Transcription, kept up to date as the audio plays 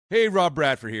Hey, Rob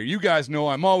Bradford here. You guys know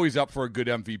I'm always up for a good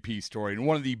MVP story, and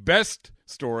one of the best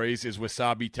stories is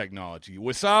Wasabi Technology.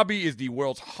 Wasabi is the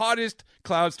world's hottest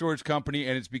cloud storage company,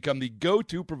 and it's become the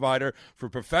go-to provider for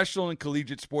professional and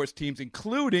collegiate sports teams,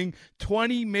 including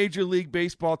 20 Major League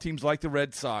Baseball teams like the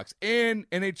Red Sox and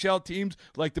NHL teams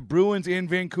like the Bruins and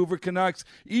Vancouver Canucks.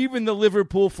 Even the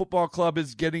Liverpool Football Club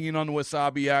is getting in on the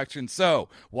Wasabi action. So,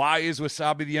 why is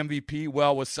Wasabi the MVP?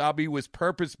 Well, Wasabi was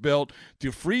purpose-built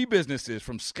to free businesses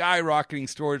from skyrocketing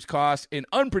storage costs and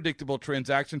unpredictable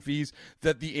transaction fees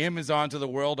that the Amazons of the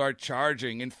world are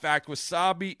charging. In fact,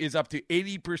 Wasabi is up to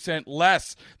 80%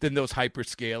 less than those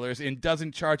hyperscalers and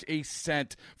doesn't charge a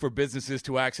cent for businesses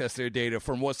to access their data.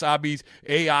 From Wasabi's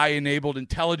AI-enabled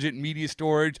intelligent media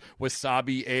storage,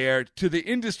 Wasabi Air, to the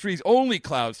industry's only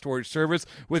cloud storage service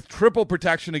with triple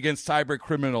protection against cyber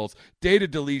criminals, data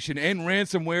deletion, and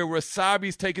ransomware,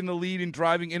 Wasabi's taken the lead in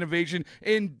driving innovation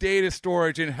in data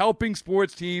storage and helping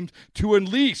sports teams to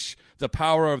unleash the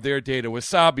power of their data.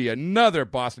 Wasabi, another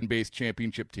Boston-based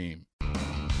championship team.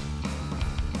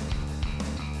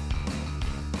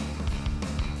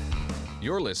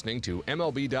 You're listening to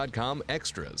MLB.com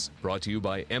Extras, brought to you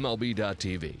by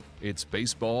MLB.tv. It's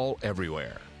baseball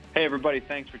everywhere. Hey, everybody.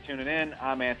 Thanks for tuning in.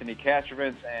 I'm Anthony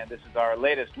Kastrovitz, and this is our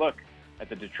latest look at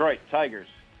the Detroit Tigers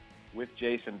with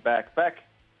Jason Beck. Beck,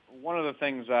 one of the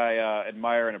things I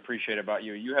admire and appreciate about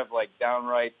you, you have like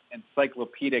downright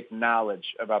encyclopedic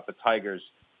knowledge about the Tigers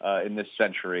in this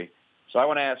century. So I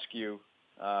want to ask you,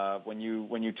 when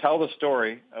you tell the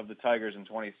story of the Tigers in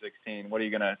 2016, what are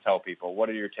you going to tell people? What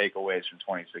are your takeaways from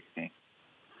 2016?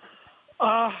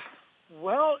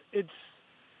 Well,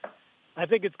 I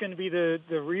think it's going to be the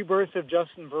rebirth of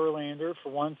Justin Verlander, for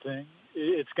one thing.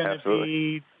 It's going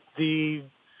to be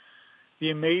the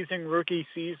amazing rookie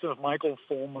season of Michael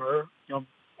Fulmer,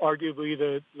 arguably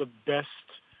the best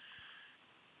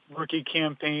rookie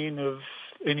campaign of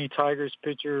any Tigers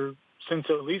pitcher since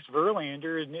at least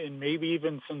Verlander, and maybe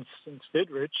even since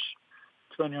Didrich,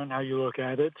 depending on how you look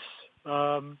at it.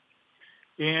 And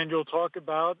you'll talk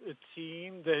about a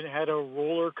team that had a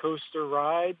roller coaster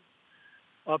ride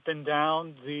up and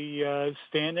down the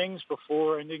standings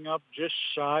before ending up just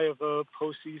shy of a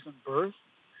postseason berth.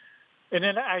 And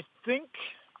then I think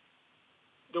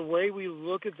the way we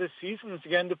look at this season is,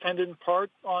 again, dependent in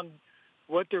part on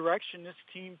what direction this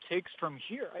team takes from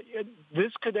here.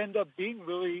 This could end up being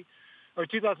really, or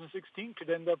 2016 could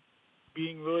end up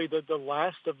being really the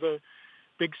last of the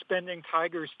big spending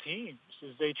Tigers teams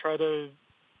as they try to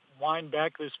wind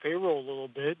back this payroll a little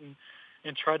bit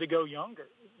and try to go younger.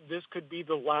 This could be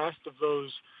the last of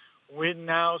those win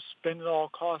now, spend at all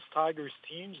cost Tigers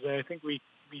teams that I think we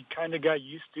kind of got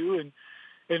used to,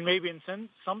 and maybe in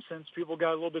some sense people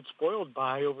got a little bit spoiled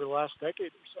by over the last decade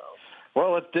or so.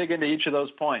 Well, let's dig into each of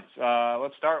those points.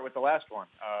 Let's start with the last one,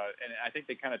 and I think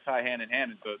they kind of tie hand in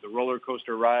hand. The roller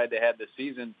coaster ride they had this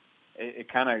season,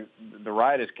 the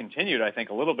ride has continued, I think,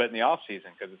 a little bit in the off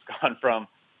season, because it's gone from,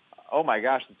 oh my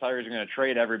gosh, the Tigers are going to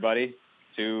trade everybody,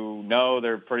 to no,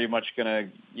 they're pretty much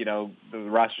going to, the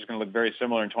roster's going to look very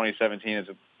similar in 2017 as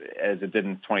it did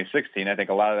in 2016. I think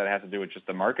a lot of that has to do with just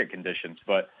the market conditions.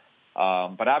 But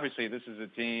obviously this is a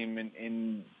team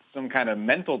in some kind of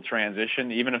mental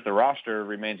transition, even if the roster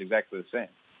remains exactly the same.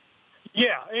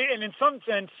 Yeah, and in some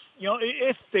sense,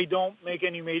 if they don't make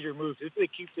any major moves, if they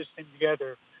keep this thing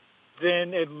together,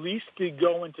 then at least they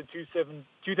go into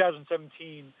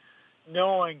 2017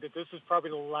 knowing that this is probably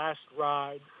the last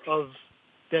ride of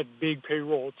that big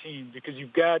payroll team, because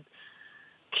you've got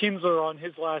Kinsler on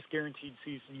his last guaranteed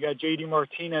season. You got J.D.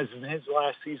 Martinez in his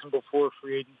last season before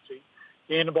free agency.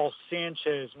 Anibal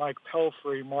Sanchez, Mike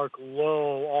Pelfrey, Mark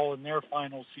Lowe, all in their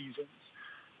final seasons.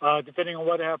 Depending on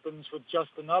what happens with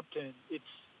Justin Upton, it's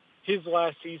his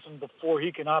last season before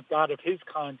he can opt out of his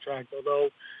contract, although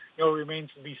it remains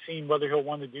to be seen whether he'll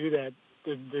want to do that.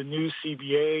 The new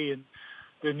CBA and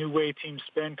the new way teams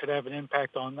spend could have an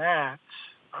impact on that.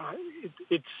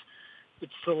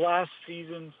 It's the last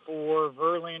season for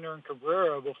Verlander and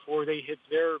Cabrera before they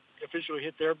officially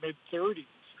hit their mid-30s.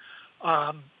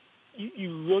 You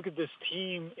look at this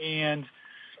team and,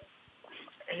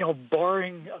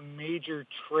 barring a major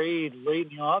trade late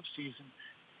in the offseason,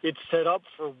 it's set up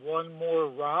for one more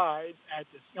ride at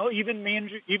this. Even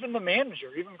the manager,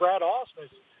 even Brad Ausmus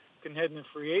can head into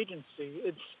free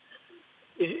agency.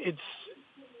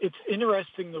 It's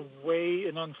interesting the way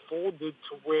it unfolded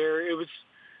to where it was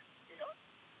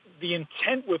the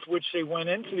intent with which they went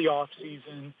into the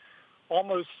offseason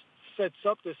almost sets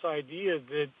up this idea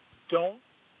that don't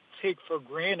take for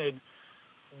granted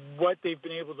what they've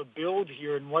been able to build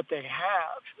here and what they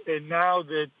have. And now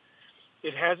that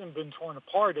it hasn't been torn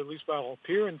apart, at least by all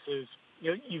appearances,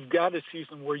 you've got a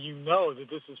season where that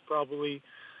this is probably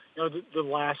the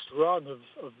last run of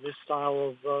this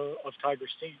style of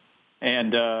Tigers team.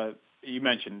 And you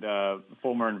mentioned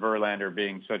Fulmer and Verlander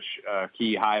being such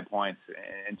key high points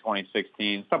in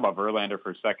 2016. Let's talk about Verlander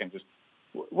for a second. Just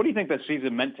what do you think that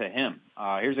season meant to him?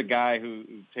 Here's a guy who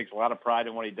takes a lot of pride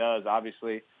in what he does,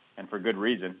 obviously, and for good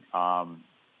reason. One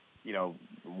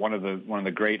of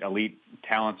the great elite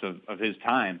talents of his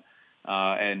time,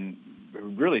 and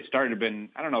really started to been,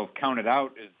 I don't know if counted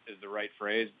out is the right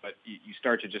phrase, but you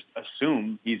start to just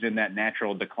assume he's in that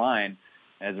natural decline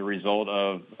as a result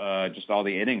of just all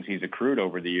the innings he's accrued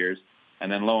over the years.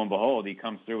 And then lo and behold, he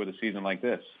comes through with a season like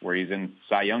this where he's in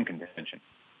Cy Young contention.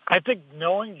 I think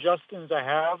knowing Justin as I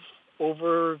have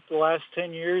over the last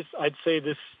 10 years, I'd say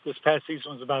this past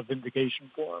season was about vindication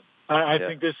for him. I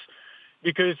think this,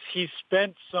 because he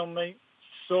spent so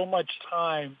much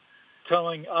time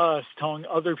telling us, telling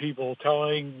other people,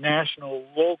 telling national,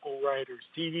 local writers,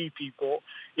 TV people,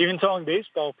 even telling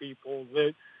baseball people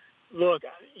that, look,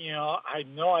 I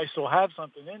know I still have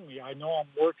something in me. I know I'm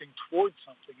working towards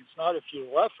something. It's not a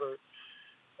futile effort.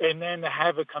 And then to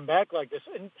have it come back like this.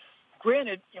 And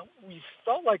granted, we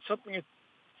felt like something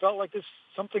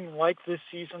like this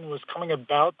season was coming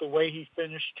about the way he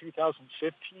finished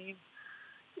 2015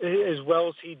 as well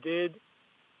as he did.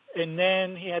 And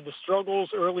then he had the struggles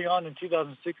early on in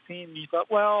 2016. And you thought,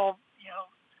 well,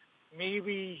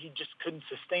 maybe he just couldn't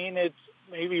sustain it.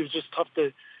 Maybe it was just tough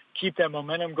to keep that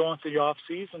momentum going through the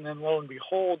offseason. And then lo and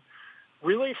behold,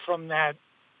 really from that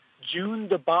June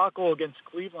debacle against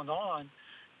Cleveland on,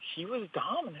 he was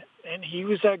dominant. And he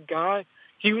was that guy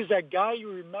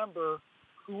you remember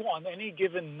who on any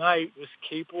given night was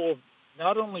capable of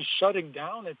not only shutting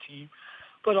down a team,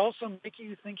 but also making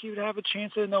you think he would have a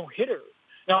chance at a no-hitter.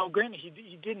 Now, granted,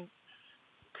 he didn't,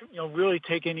 really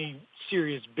take any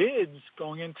serious bids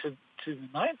going into the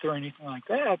ninth or anything like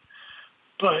that,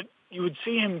 but you would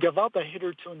see him give up a hit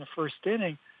or two in the first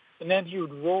inning, and then he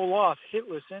would roll off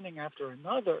hitless inning after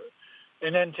another,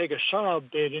 and then take a shutout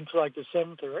bid into like the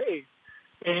seventh or eighth.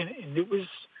 And it was,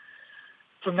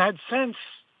 from that sense,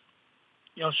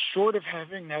 short of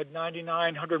having that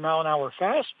 99, 100-mile-an-hour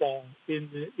fastball in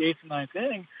the eighth and ninth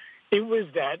inning, it was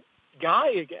that guy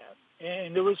again.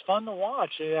 And it was fun to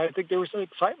watch. I think there was some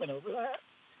excitement over that.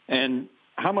 And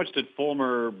how much did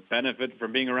Fulmer benefit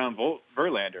from being around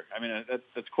Verlander? I mean,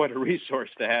 that's quite a resource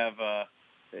to have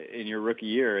in your rookie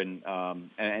year, and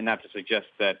not to suggest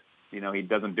that he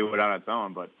doesn't do it on its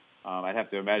own, but I'd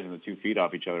have to imagine the 2 feet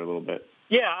off each other a little bit.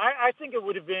 Yeah, I think it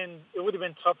would have been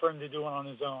tough for him to do it on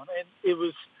his own, and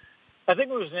I think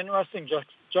it was an interesting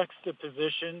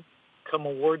juxtaposition come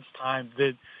awards time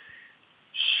that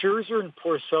Scherzer and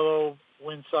Porcello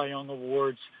win Cy Young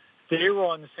awards. They were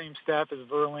on the same staff as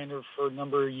Verlander for a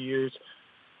number of years.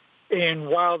 And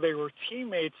while they were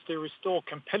teammates, there was still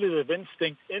competitive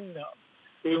instinct in them,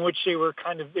 in which they were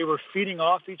feeding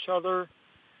off each other.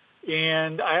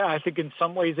 And I think in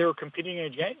some ways they were competing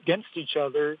against each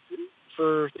other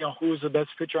for, who was the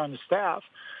best pitcher on the staff.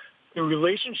 The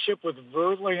relationship with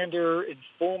Verlander and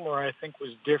Fulmer, I think,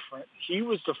 was different. He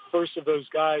was the first of those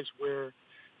guys where,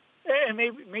 and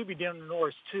maybe down the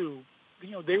North too,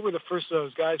 they were the first of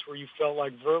those guys where you felt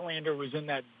like Verlander was in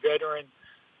that veteran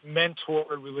mentor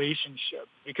relationship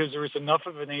because there was enough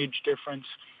of an age difference,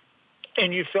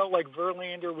 and you felt like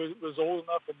Verlander was old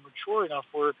enough and mature enough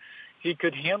where he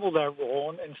could handle that role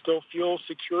and still feel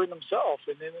secure in himself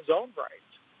and in his own right.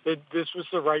 That this was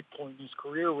the right point in his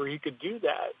career where he could do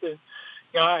that. And,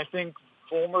 I think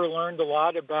Fulmer learned a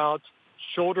lot about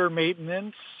shoulder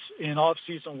maintenance in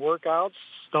off-season workouts,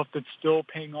 stuff that's still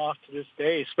paying off to this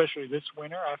day, especially this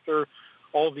winter after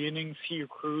all the innings he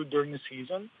accrued during the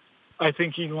season. I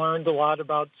think he learned a lot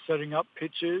about setting up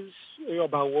pitches,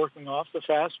 about working off the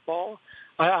fastball.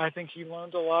 I think he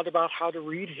learned a lot about how to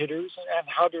read hitters and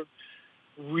how to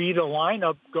read a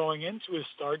lineup going into a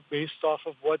start based off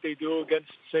of what they do against,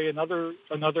 say, another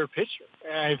pitcher.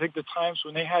 And I think the times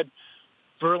when they had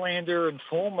Verlander and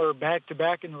Fulmer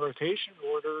back-to-back in the rotation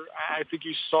order, I think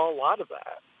you saw a lot of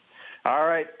that. All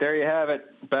right, there you have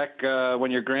it. Beck,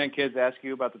 when your grandkids ask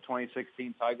you about the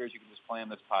 2016 Tigers, you can just play them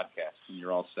this podcast, and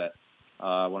you're all set.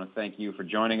 I want to thank you for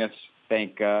joining us.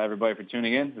 Thank everybody for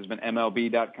tuning in. This has been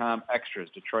MLB.com Extras,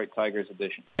 Detroit Tigers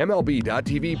edition.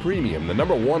 MLB.tv Premium, the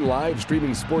 #1 live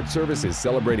streaming sports service, is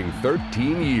celebrating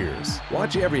 13 years.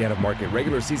 Watch every out-of-market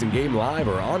regular season game live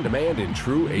or on demand in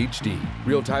true HD.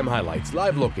 Real-time highlights,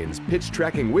 live look-ins, pitch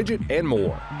tracking widget, and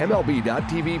more.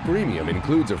 MLB.tv Premium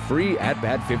includes a free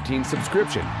At-Bat 15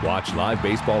 subscription. Watch live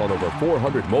baseball on over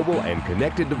 400 mobile and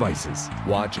connected devices.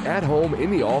 Watch at home,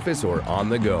 in the office, or on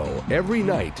the go every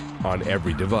night on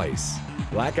every device.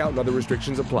 Blackout and other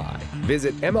restrictions apply.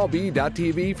 Visit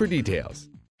MLB.tv for details.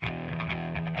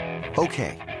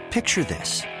 Okay, picture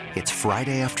this. It's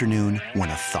Friday afternoon when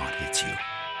a thought hits you.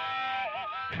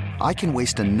 I can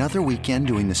waste another weekend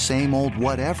doing the same old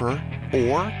whatever,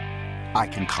 or I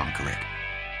can conquer it.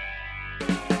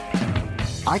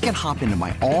 I can hop into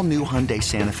my all-new Hyundai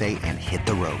Santa Fe and hit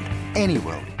the road. Any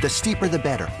road. The steeper, the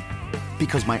better.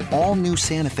 Because my all-new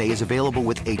Santa Fe is available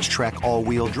with H-Track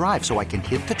all-wheel drive, so I can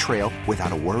hit the trail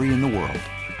without a worry in the world.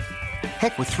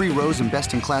 Heck, with 3 rows and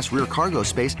best-in-class rear cargo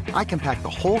space, I can pack the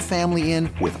whole family in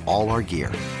with all our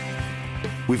gear.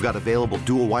 We've got available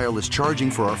dual wireless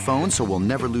charging for our phones, so we'll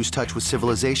never lose touch with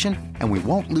civilization, and we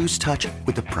won't lose touch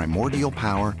with the primordial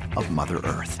power of Mother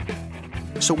Earth.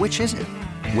 So which is it?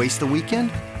 Waste the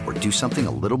weekend or do something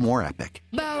a little more epic?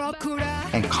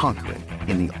 And conquer it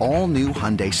in the all-new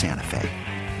Hyundai Santa Fe.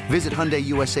 Visit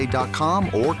HyundaiUSA.com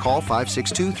or call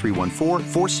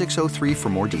 562-314-4603 for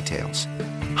more details.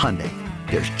 Hyundai,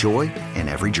 there's joy in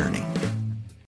every journey.